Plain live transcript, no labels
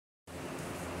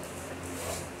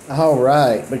All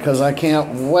right, because I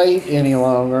can't wait any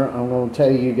longer, I'm going to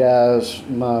tell you guys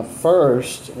my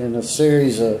first in a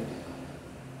series of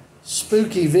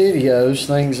spooky videos,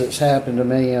 things that's happened to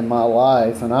me in my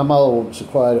life. And I'm old, so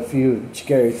quite a few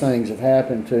scary things have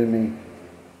happened to me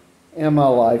in my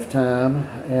lifetime.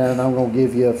 And I'm going to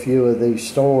give you a few of these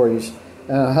stories.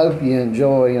 And I hope you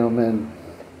enjoy them. And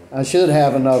I should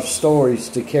have enough stories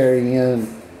to carry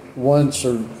in once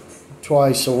or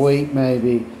twice a week,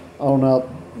 maybe, on up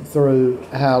through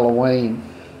Halloween.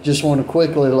 Just want to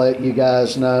quickly let you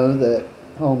guys know that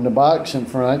on the box in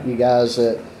front, you guys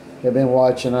that have been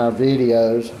watching our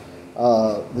videos,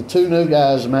 the two new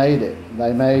guys made it.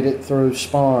 They made it through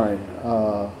sparring.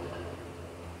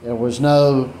 There was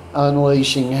no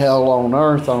unleashing hell on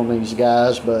earth on these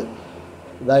guys, but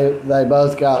they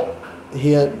both got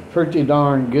hit pretty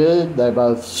darn good. They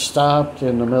both stopped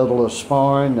in the middle of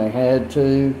sparring. They had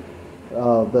to.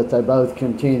 But they both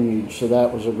continued, so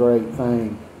that was a great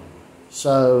thing.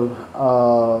 So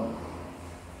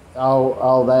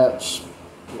all that's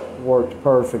worked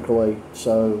perfectly.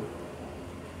 So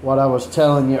what I was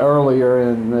telling you earlier,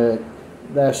 and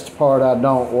that's the part I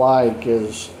don't like,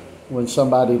 is when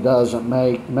somebody doesn't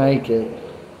make it.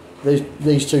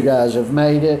 These two guys have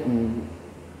made it, and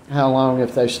how long,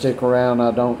 if they stick around,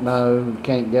 I don't know.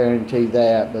 Can't guarantee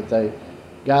that, but they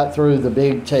got through the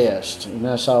big test, and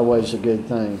that's always a good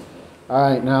thing. All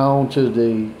right, now on to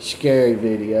the scary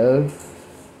video.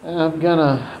 I'm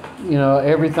gonna,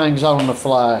 everything's on the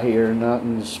fly here.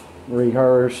 Nothing's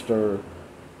rehearsed or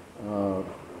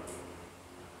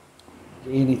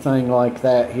anything like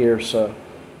that here. So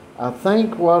I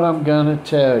think what I'm gonna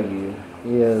tell you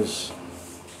is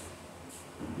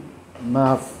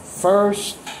my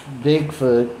first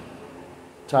Bigfoot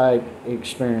type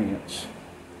experience.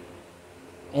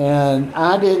 And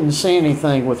I didn't see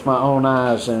anything with my own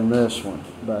eyes in this one,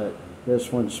 but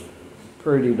this one's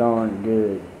pretty darn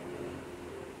good.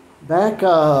 Back,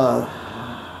 I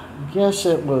guess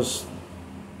it was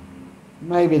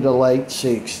maybe the late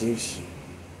 60s,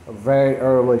 or very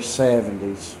early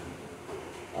 70s.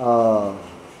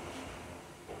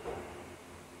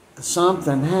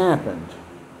 Something happened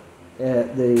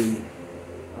at the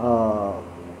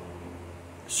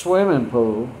swimming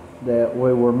pool that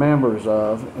we were members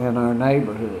of in our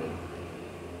neighborhood.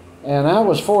 And I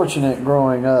was fortunate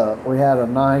growing up. We had a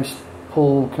nice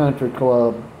pool country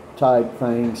club type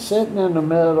thing sitting in the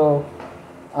middle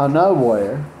of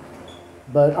nowhere,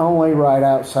 but only right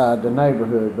outside the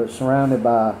neighborhood, but surrounded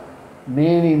by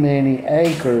many, many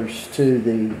acres to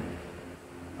the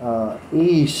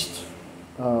east,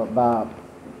 by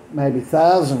maybe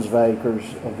thousands of acres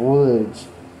of woods,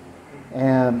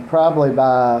 and probably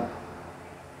by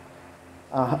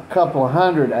a couple of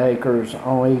hundred acres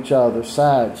on each other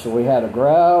side. So we had a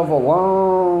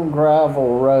long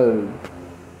gravel road.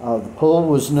 The pool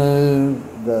was new.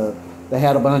 They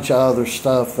had a bunch of other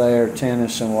stuff there,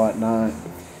 tennis and whatnot.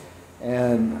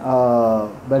 And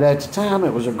but at the time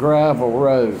it was a gravel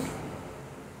road,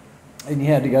 and you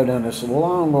had to go down this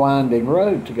long winding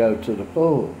road to go to the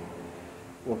pool.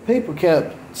 Well, people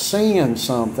kept seeing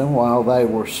something while they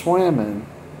were swimming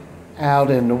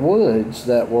out in the woods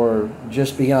that were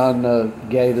just beyond the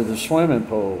gate of the swimming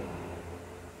pool.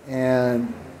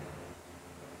 And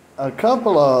a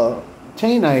couple of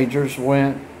teenagers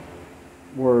were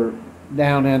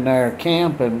down in there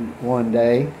camping one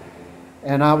day,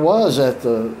 and I was at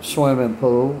the swimming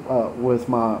pool with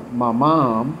my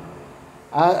mom.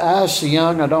 I was so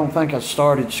young, I don't think I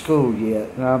started school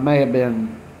yet. I may have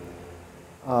been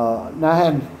I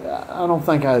don't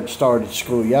think I had started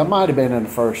school yet. I might have been in the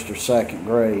first or second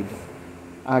grade.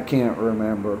 I can't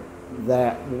remember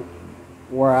that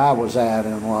where I was at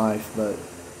in life, but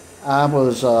I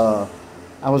was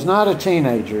not a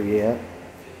teenager yet.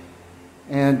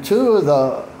 And two of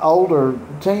the older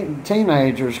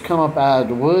teenagers come up out of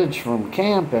the woods from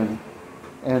camping,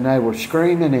 and they were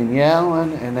screaming and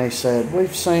yelling, and they said,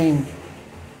 "We've seen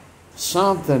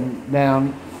something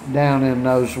down in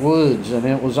those woods," and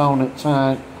it was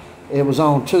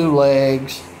on two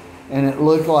legs, and it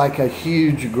looked like a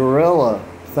huge gorilla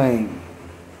thing,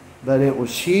 but it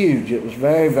was huge. It was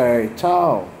very, very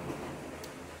tall.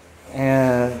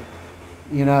 And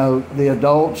the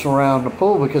adults around the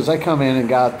pool, because they come in and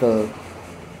got the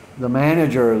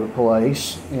manager of the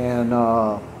place, and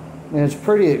it's a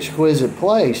pretty exquisite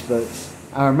place. But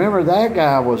I remember that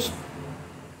guy was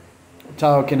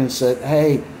talking and said,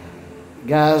 "Hey,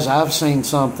 guys, I've seen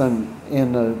something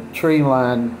in the tree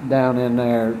line down in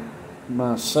there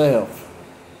myself."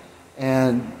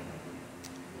 And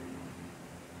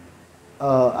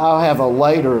I'll have a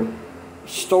later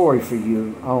story for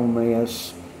you on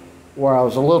this. where I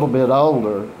was a little bit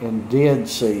older and did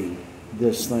see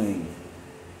this thing.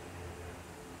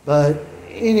 But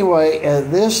anyway,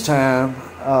 at this time,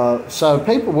 so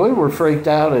we were freaked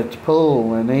out at the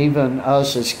pool, and even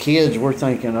us as kids were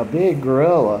thinking a big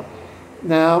gorilla.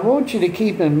 Now, I want you to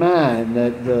keep in mind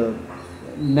that the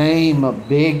name of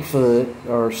Bigfoot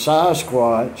or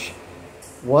Sasquatch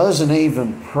wasn't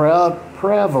even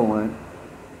prevalent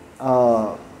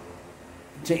to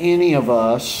any of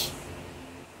us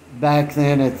back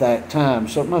then at that time.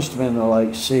 So it must have been the late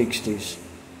 60s.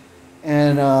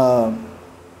 And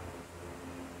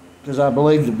because I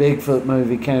believe the Bigfoot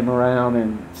movie came around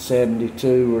in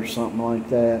 72 or something like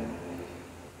that.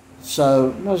 So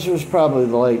this was probably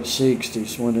the late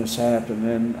 60s when this happened.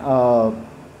 And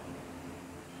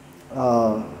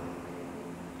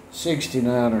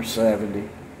 69 or 70.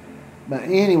 But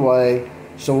anyway,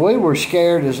 so we were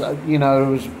scared as, you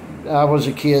know, I was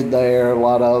a kid there. A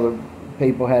lot of other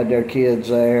people had their kids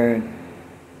there. And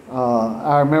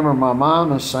I remember my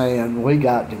mama saying, we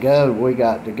got to go.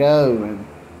 And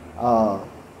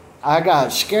I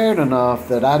got scared enough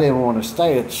that I didn't want to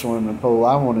stay at the swimming pool.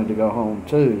 I wanted to go home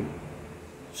too.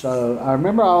 So I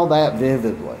remember all that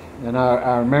vividly. And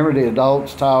I remember the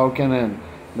adults talking and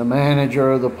the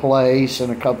manager of the place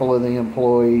and a couple of the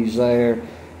employees there.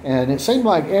 And it seemed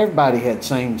like everybody had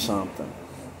seen something.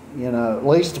 You know, at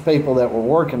least the people that were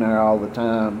working there all the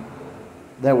time,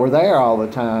 that were there all the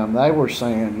time, they were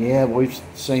saying, yeah, we've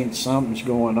seen something's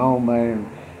going on there, and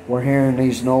we're hearing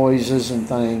these noises and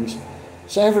things.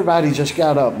 So everybody just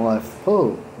got up and left the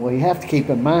pool. Well, you have to keep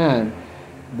in mind,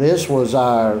 this was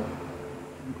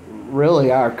really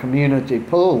our community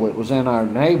pool. It was in our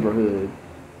neighborhood.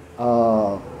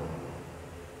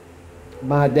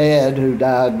 My dad, who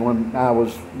died when I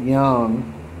was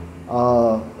young,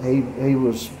 he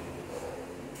was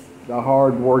a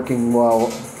hard-working,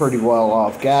 pretty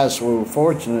well-off guy, so we were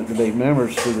fortunate to be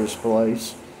members to this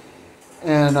place.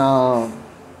 And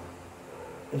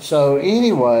so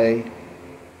anyway,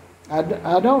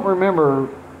 I don't remember.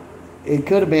 It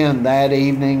could have been that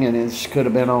evening, and it could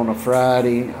have been on a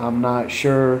Friday. I'm not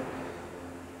sure.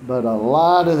 But a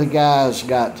lot of the guys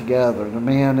got together, the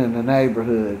men in the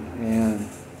neighborhood, and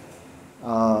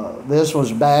this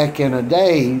was back in a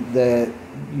day that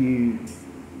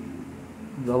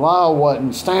the law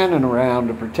wasn't standing around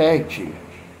to protect you.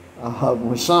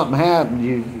 When something happened,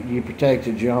 you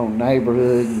protected your own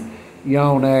neighborhood, your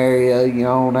own area, your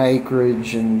own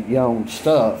acreage, and your own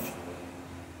stuff.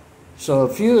 So a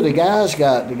few of the guys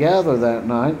got together that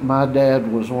night. My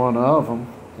dad was one of them,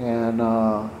 and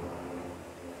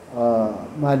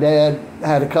my dad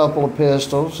had a couple of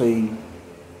pistols. He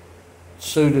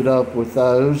suited up with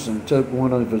those and took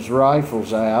one of his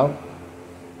rifles out,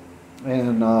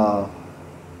 and all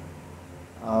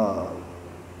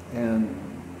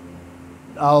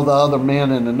the other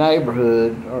men in the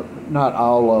neighborhood, or not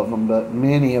all of them, but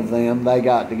many of them, they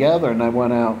got together and they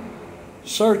went out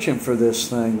searching for this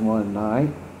thing one night.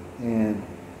 And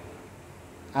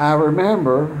I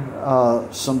remember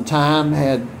some time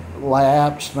had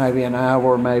lapsed, maybe an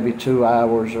hour, maybe 2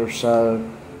 hours or so,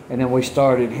 and then we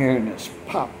started hearing this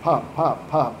pop, pop, pop,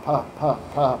 pop, pop,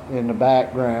 pop, pop in the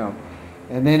background.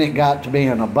 And then it got to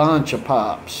being a bunch of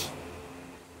pops.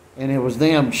 And it was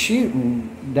them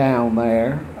shooting down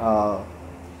there.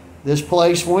 This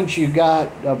place, once you got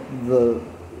the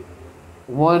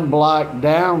one block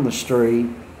down the street,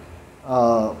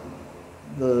 you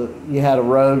had a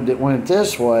road that went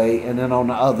this way, and then on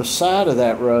the other side of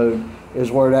that road is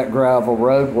where that gravel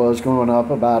road was, going up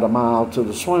about a mile to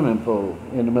the swimming pool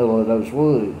in the middle of those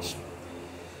woods.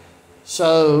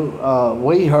 So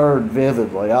we heard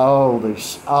vividly all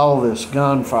this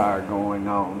gunfire going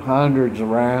on, hundreds of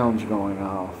rounds going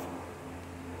off.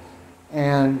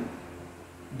 And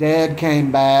Dad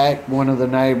came back. One of the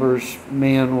neighbors'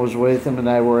 men was with him, and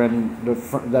they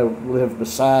lived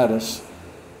beside us,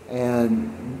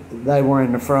 and they were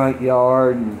in the front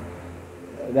yard. And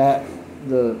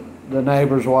the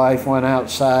neighbor's wife went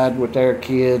outside with their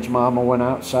kids. Mama went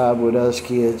outside with us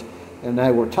kids, and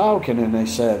they were talking, and they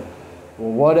said,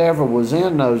 well, whatever was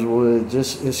in those woods,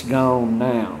 it's gone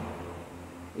now.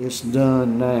 It's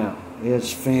done now.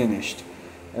 It's finished.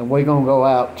 And we're going to go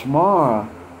out tomorrow.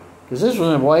 Because this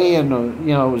was way in the,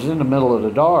 it was in the middle of the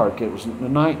dark. It was the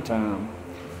nighttime.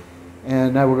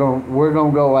 And we're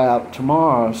going to go out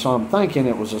tomorrow. So I'm thinking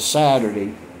it was a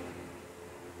Saturday,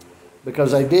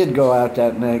 because they did go out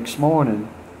that next morning.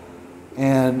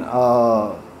 And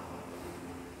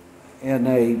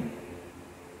they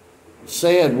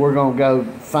said, we're going to go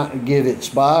get its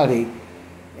body.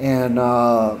 And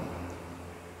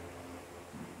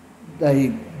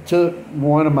they took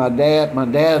one of my dad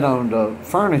owned a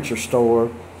furniture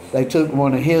store. They took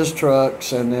one of his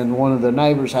trucks, and then one of the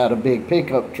neighbors had a big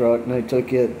pickup truck, and they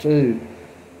took it too.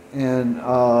 And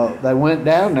they went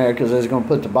down there because they was going to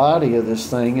put the body of this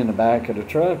thing in the back of the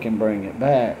truck and bring it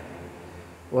back.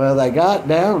 Well, they got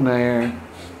down there,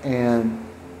 and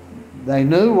they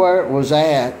knew where it was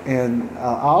at, and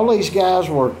all these guys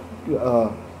were,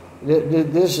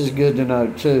 this is good to know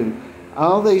too,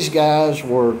 all these guys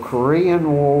were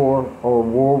Korean War or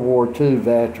World War II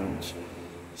veterans.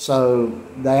 So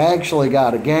they actually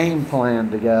got a game plan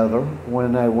together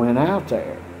when they went out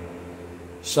there.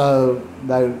 So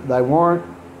they weren't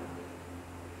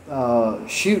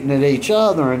shooting at each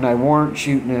other, and they weren't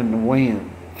shooting in the wind.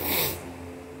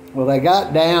 Well, they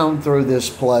got down through this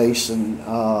place, and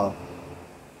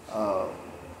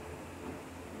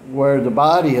where the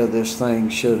body of this thing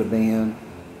should have been,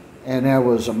 and there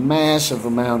was a massive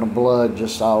amount of blood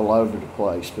just all over the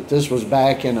place. But this was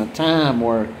back in a time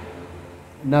where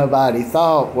nobody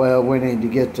thought, well, we need to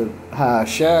get the high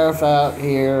sheriff out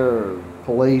here or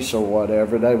police or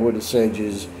whatever. They would have said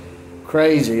you're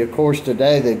crazy. Of course,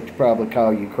 today they'd probably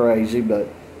call you crazy, but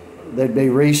there'd be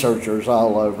researchers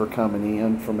all over coming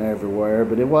in from everywhere.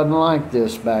 But it wasn't like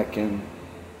this back in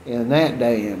that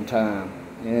day and time.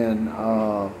 And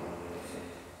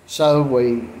so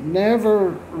we never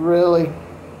really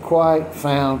quite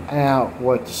found out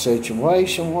what the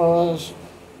situation was.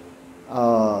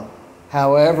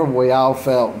 However, we all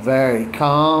felt very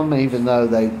calm, even though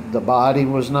the body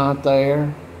was not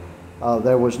there.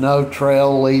 There was no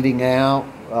trail leading out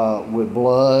with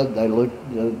blood. They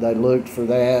looked for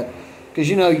that, because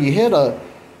you hit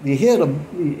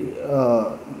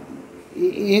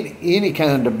any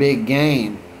kind of big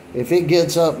game. If it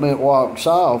gets up and it walks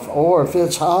off, or if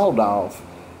it's hauled off,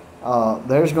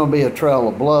 there's going to be a trail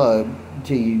of blood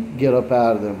till you get up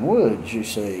out of them woods, you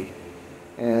see.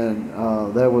 And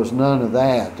there was none of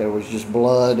that. There was just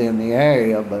blood in the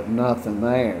area, but nothing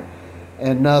there.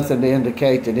 And nothing to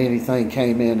indicate that anything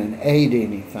came in and ate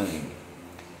anything.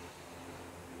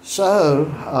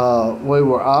 So we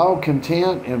were all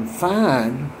content and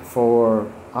fine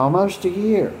for almost a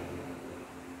year.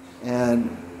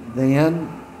 And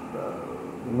then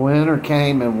winter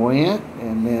came and went,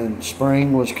 and then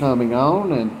spring was coming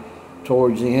on, and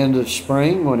towards the end of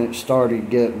spring, when it started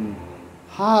getting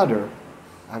hotter,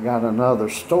 I got another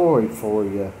story for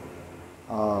you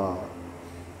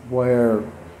where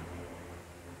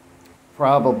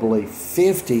probably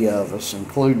 50 of us,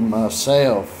 including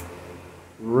myself,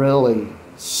 really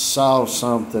saw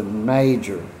something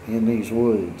major in these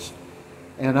woods.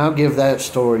 And I'll give that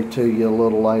story to you a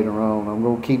little later on. I'm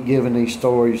going to keep giving these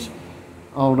stories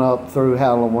on up through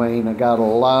Halloween. I got a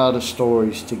lot of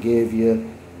stories to give you,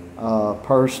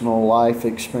 personal life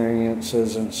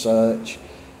experiences and such.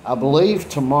 I believe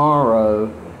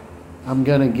tomorrow I'm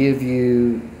going to give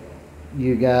you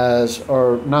guys,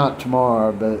 or not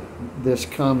tomorrow, but this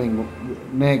coming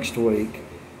next week,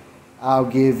 I'll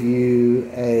give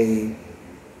you a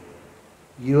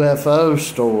UFO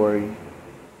story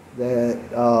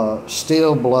that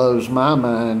still blows my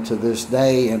mind to this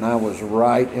day, and I was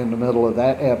right in the middle of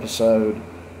that episode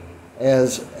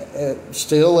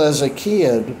still as a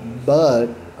kid, but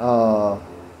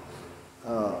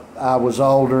I was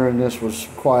older, and this was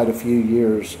quite a few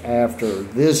years after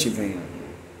this event.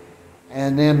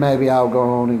 And then maybe I'll go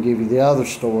on and give you the other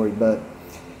story, but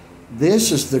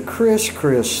this is the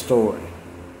Kriss-Kriss story.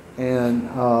 And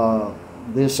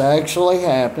this actually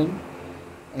happened,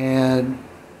 and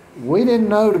we didn't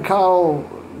know to call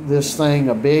this thing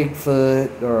a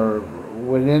Bigfoot, or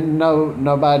we didn't know,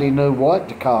 nobody knew what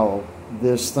to call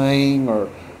this thing or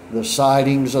the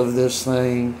sightings of this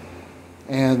thing.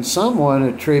 And someone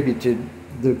attributed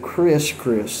the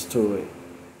Kriss-Kriss to it,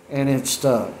 and it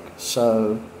stuck.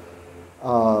 So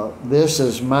this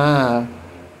is my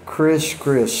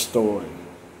Kriss-Kriss story.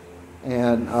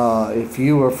 And if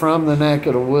you were from the neck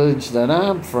of the woods that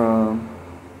I'm from,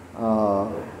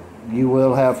 you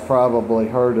will have probably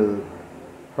heard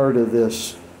of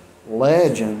this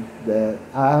legend that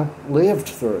I lived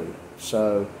through.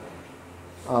 So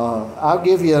I'll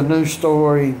give you a new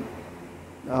story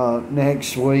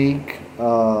next week.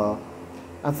 I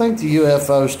think the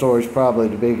UFO story is probably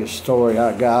the biggest story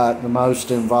I got, the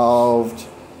most involved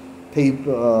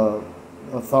people,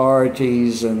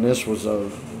 authorities, and this was a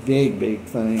big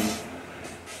thing.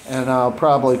 And I'll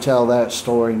probably tell that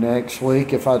story next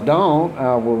week. If I don't,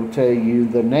 I will tell you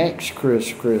the next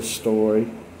Kriss-Kriss story,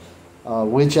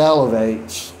 which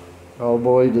elevates. Oh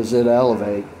boy, does it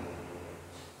elevate.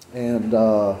 And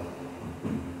the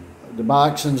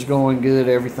boxing's going good.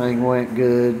 Everything went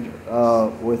good.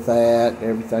 with that.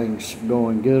 Everything's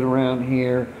going good around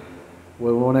here.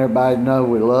 We want everybody to know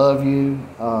we love you.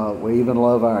 We even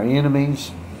love our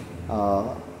enemies.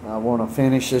 I want to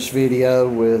finish this video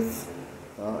with,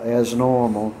 as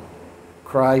normal,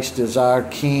 Christ is our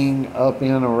King up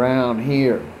and around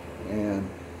here. And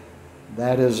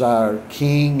that is our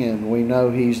King, and we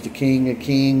know He's the King of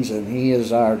Kings, and He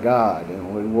is our God,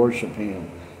 and we worship Him,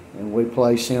 and we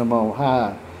place Him on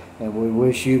high. And we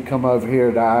wish you come over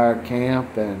here to our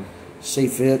camp and see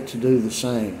fit to do the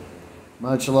same.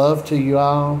 Much love to you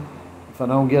all. If I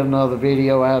don't get another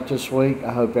video out this week,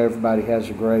 I hope everybody has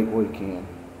a great weekend.